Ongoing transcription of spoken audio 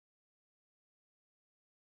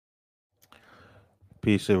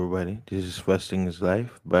Peace, everybody. This is Fasting is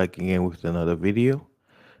Life, back again with another video.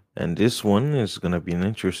 And this one is going to be an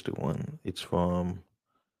interesting one. It's from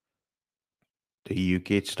the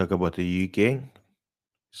UK. It's talk about the UK.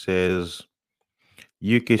 Says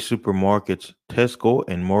UK supermarkets, Tesco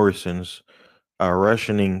and Morrison's are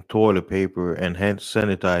rationing toilet paper and hand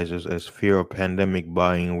sanitizers as fear of pandemic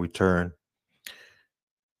buying return.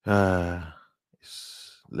 Uh,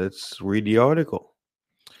 let's read the article.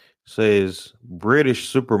 Says British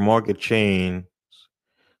supermarket chain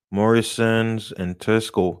Morrisons and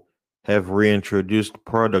Tesco have reintroduced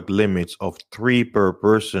product limits of three per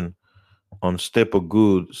person on staple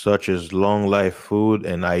goods such as long life food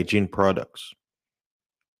and hygiene products.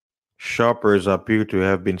 Shoppers appear to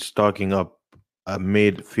have been stocking up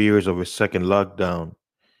amid fears of a second lockdown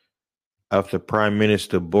after Prime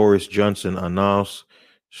Minister Boris Johnson announced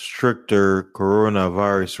stricter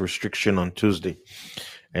coronavirus restriction on Tuesday.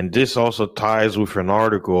 And this also ties with an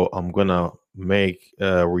article I'm gonna make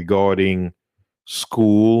regarding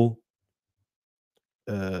school.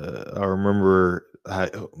 I remember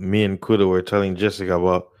me and Kuda were telling Jessica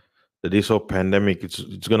about that this whole pandemic.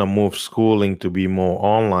 It's gonna move schooling to be more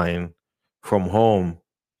online from home.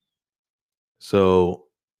 So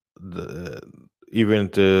the even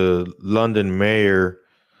the London mayor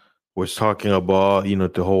was talking about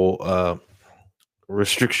the whole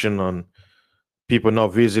restriction on people not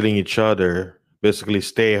visiting each other, basically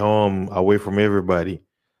stay home away from everybody,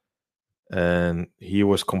 and he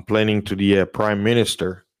was complaining to the prime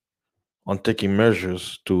minister on taking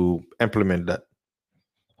measures to implement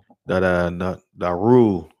that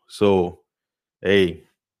rule. So hey,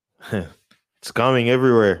 it's coming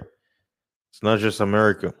everywhere. It's not just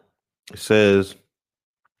America. It says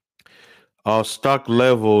our stock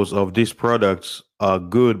levels of these products are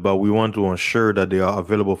good, but we want to ensure that they are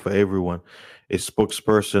available for everyone. A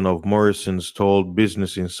spokesperson of Morrison's told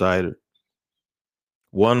Business Insider.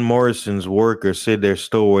 One Morrison's worker said their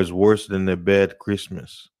store was worse than a bad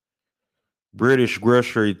Christmas. British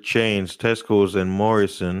grocery chains Tesco's and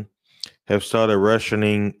Morrison have started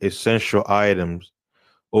rationing essential items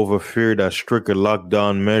over fear that stricter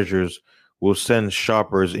lockdown measures will send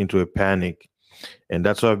shoppers into a panic. And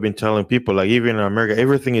that's what I've been telling people. Like, even in America,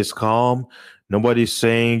 everything is calm. Nobody's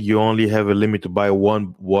saying you only have a limit to buy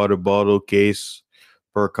one water bottle case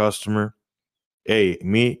per customer. Hey,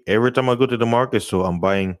 me, every time I go to the market store, I'm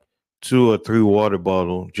buying two or three water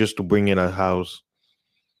bottles just to bring in a house,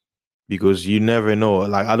 because you never know.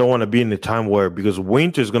 Like, I don't want to be in the time where, because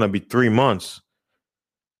winter is going to be 3 months,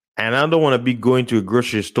 and I don't want to be going to a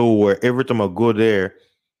grocery store where every time I go there,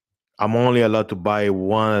 I'm only allowed to buy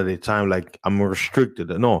one at a time. Like, I'm restricted.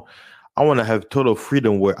 No, I want to have total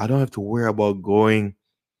freedom where I don't have to worry about going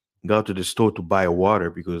down to the store to buy water,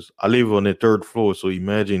 because I live on the third floor. So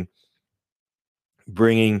imagine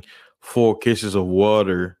bringing four cases of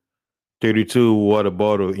water, 32 water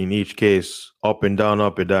bottle in each case, up and down,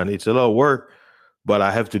 up and down. It's a lot of work, but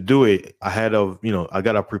I have to do it ahead of, I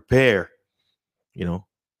got to prepare, you know,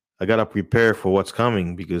 I got to prepare for what's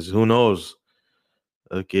coming, because who knows.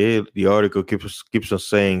 Okay, the article keeps on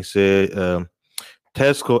saying,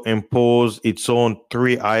 Tesco imposed its own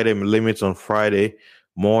three-item limits on Friday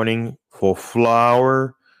morning for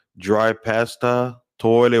flour, dry pasta,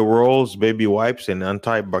 toilet rolls, baby wipes, and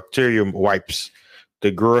antibacterial wipes.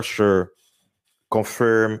 The grocer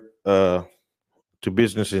confirmed to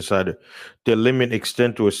Business Insider. The limit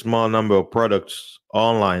extends to a small number of products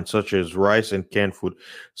online, such as rice and canned food.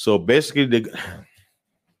 So basically,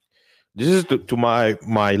 this is to my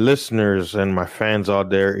listeners and my fans out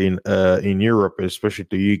there in Europe, especially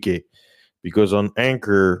the UK, because on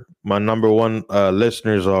Anchor, my number one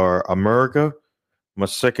listeners are America. My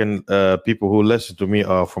second people who listen to me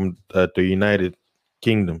are from the United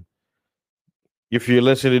Kingdom. If you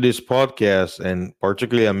listen to this podcast, and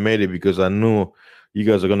particularly I made it because I knew you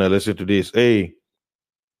guys are gonna listen to this. Hey,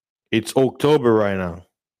 it's October right now.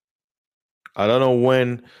 I don't know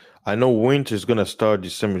when. I know winter is gonna start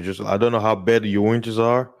December. Just I don't know how bad your winters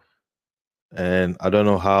are, and I don't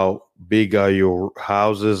know how big are your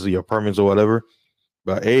houses, your apartments, or whatever.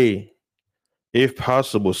 But hey, if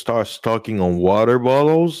possible, start stocking on water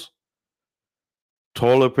bottles,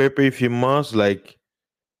 toilet paper if you must. Like,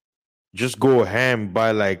 just go ham,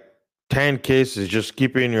 buy like 10 cases. Just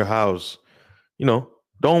keep it in your house. You know,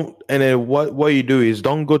 don't. And then what you do is,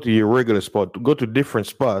 don't go to your regular spot. Go to different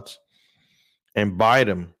spots and buy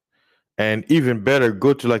them. And even better,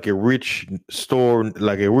 go to like a rich store,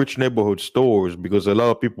 like a rich neighborhood stores, because a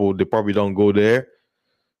lot of people, they probably don't go there,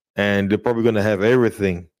 and they're probably gonna have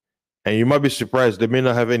everything. And you might be surprised, they may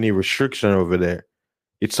not have any restriction over there.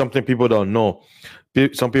 It's something people don't know.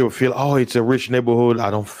 Some people feel, oh, it's a rich neighborhood. I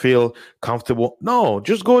don't feel comfortable. No,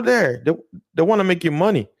 just go there. They want to make you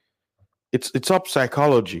money. It's up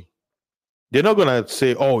psychology. They're not gonna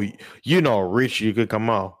say, "Oh, you know, rich, you could come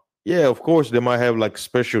out." Yeah, of course, they might have like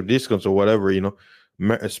special discounts or whatever,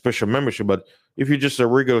 a special membership. But if you're just a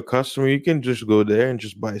regular customer, you can just go there and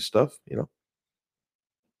just buy stuff.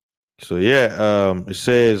 So yeah, it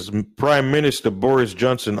says Prime Minister Boris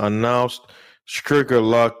Johnson announced stricter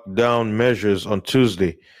lockdown measures on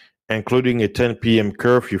Tuesday, including a 10 p.m.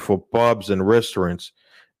 curfew for pubs and restaurants,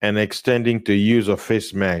 and extending the use of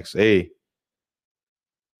face masks. Hey,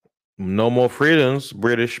 no more freedoms,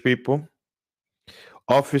 British people.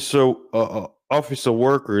 Officer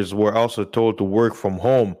workers were also told to work from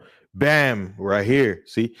home. Bam, right here.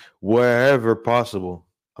 See, wherever possible.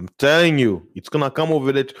 I'm telling you, it's gonna come over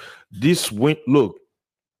it. This win. Look,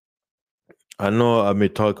 I know I may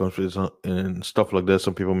talk on this and stuff like that.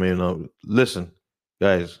 Some people may not listen,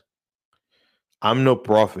 guys. I'm no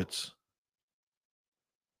prophet.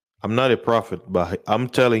 I'm not a prophet, but I'm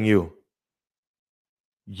telling you,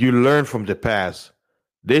 you learn from the past.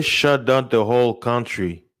 They shut down the whole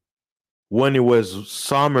country when it was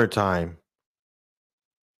summertime.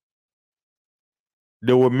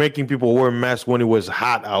 They were making people wear masks when it was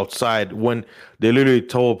hot outside, when they literally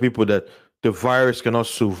told people that the virus cannot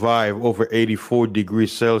survive over 84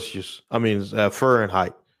 degrees Celsius. I mean,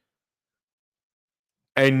 Fahrenheit.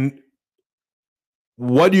 And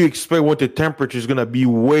what do you expect when the temperature is going to be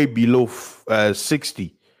way below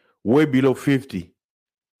 60, way below 50?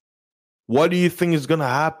 What do you think is going to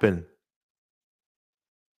happen?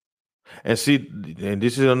 And see, and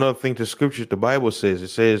this is another thing the scripture, the Bible says. It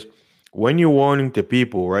says, when you're warning the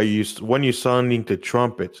people, right? When you're sounding the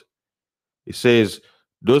trumpet, it says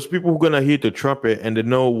those people who are gonna hear the trumpet and they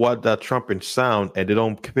know what that trumpet sound and they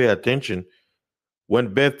don't pay attention.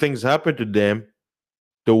 When bad things happen to them,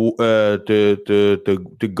 the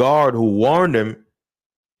guard who warned them,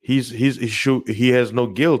 he has no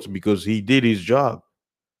guilt because he did his job.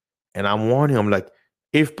 And I'm warning him, like,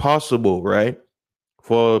 if possible, right?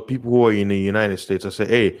 For people who are in the United States, I say,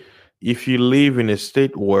 hey, if you live in a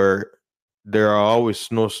state where there are always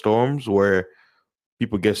snowstorms, where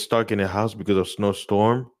people get stuck in a house because of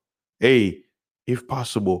snowstorm, hey, if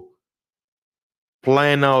possible,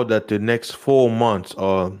 plan out that the next 4 months,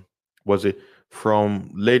 was it from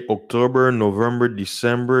late October, November,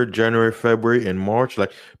 December, January, February, and March,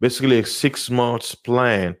 like basically a 6 months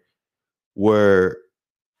plan where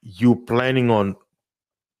you planning on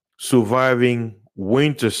surviving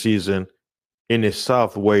winter season in the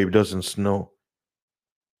south where it doesn't snow,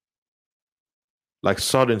 like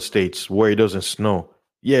southern states where it doesn't snow.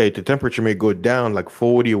 Yeah, the temperature may go down like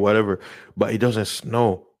 40 or whatever, but it doesn't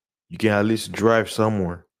snow. You can at least drive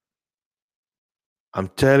somewhere. I'm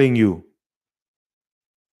telling you,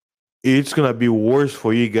 it's gonna be worse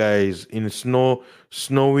for you guys in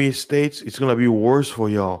snowy states. It's gonna be worse for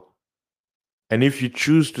y'all. And if you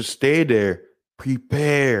choose to stay there,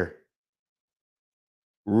 prepare.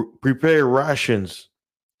 Prepare rations,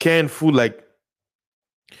 canned food.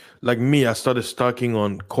 Like me, I started stocking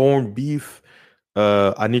on corned beef.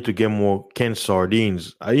 I need to get more canned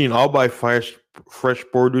sardines. I'll buy fresh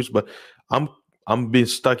produce, but I'm I'm been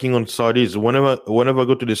stocking on sardines. Whenever I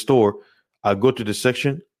go to the store, I go to the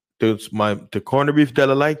section. The corned beef that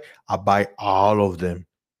I like, I buy all of them.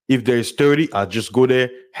 If there's 30, I just go there,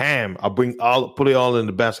 ham. I put it all in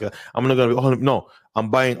the basket. I'm not gonna be no, I'm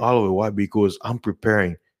buying all of it. Why? Because I'm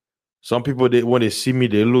preparing. Some people, when they see me,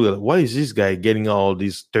 they look at, what is this guy getting all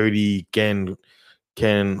these 30 can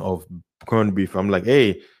of corned beef? I'm like,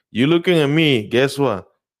 hey, you looking at me? Guess what?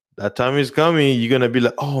 That time is coming. You're gonna be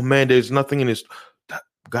like, oh man, there's nothing in this.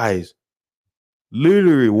 Guys,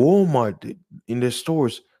 literally, Walmart in the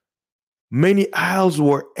stores, many aisles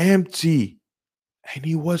were empty, and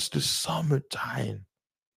it was the summertime.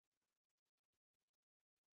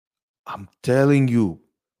 I'm telling you,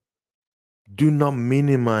 do not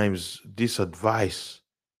minimize this advice.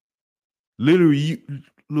 Literally,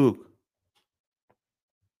 look.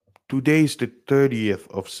 Today is the 30th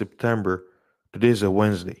of September. Today is a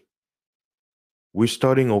Wednesday. We're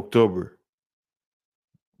starting October.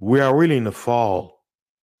 We are really in the fall.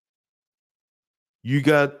 You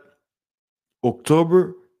got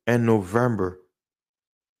October and November.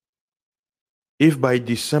 If by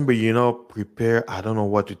December you're not prepared, I don't know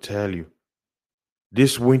what to tell you.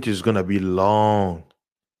 This winter is going to be long.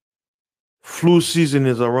 Flu season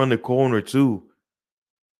is around the corner, too.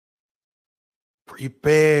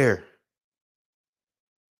 Prepare.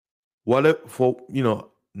 What if, not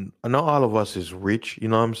all of us is rich, you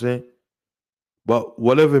know what I'm saying? But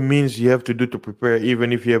whatever means you have to do to prepare,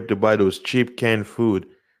 even if you have to buy those cheap canned food,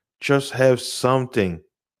 just have something,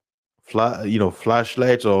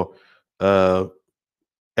 flashlights or uh,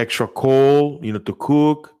 extra coal, to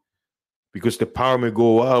cook, because the power may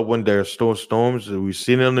go out when there are storms. We've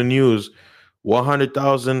seen it on the news,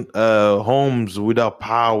 100,000 homes without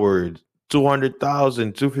power,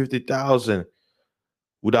 200,000, 250,000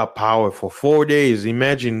 without power for 4 days.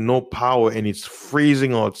 Imagine no power and it's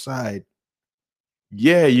freezing outside.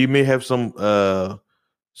 Yeah, you may have some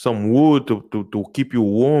wood to keep you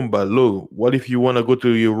warm, but look, what if you want to go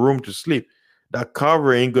to your room to sleep? That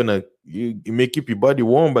cover ain't gonna, it may keep your body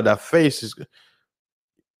warm, but that face is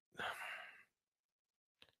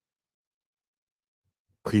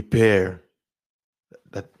prepare.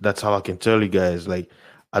 That's all I can tell you guys. Like,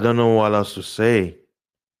 I don't know what else to say.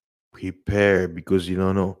 Prepare, because you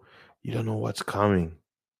don't know what's coming.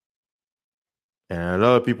 And a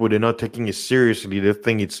lot of people, they're not taking it seriously. They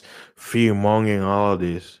think it's fear mongering, all of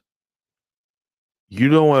this. You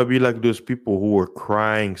don't want to be like those people who were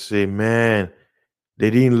crying, say, man, they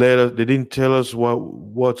didn't tell us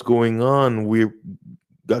what's going on. We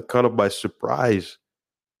got caught up by surprise.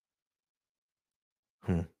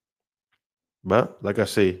 Hmm. But like I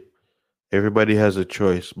say, everybody has a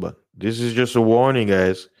choice. But this is just a warning,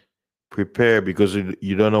 guys. Prepare, because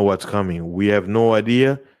you don't know what's coming. We have no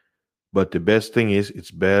idea. But the best thing is,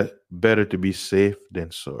 it's better to be safe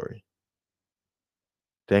than sorry.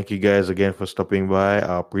 Thank you guys again for stopping by.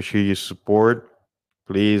 I appreciate your support.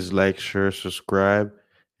 Please like, share, subscribe,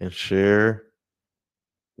 and share.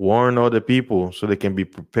 Warn other people so they can be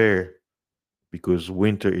prepared, because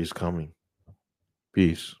winter is coming.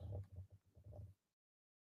 Peace.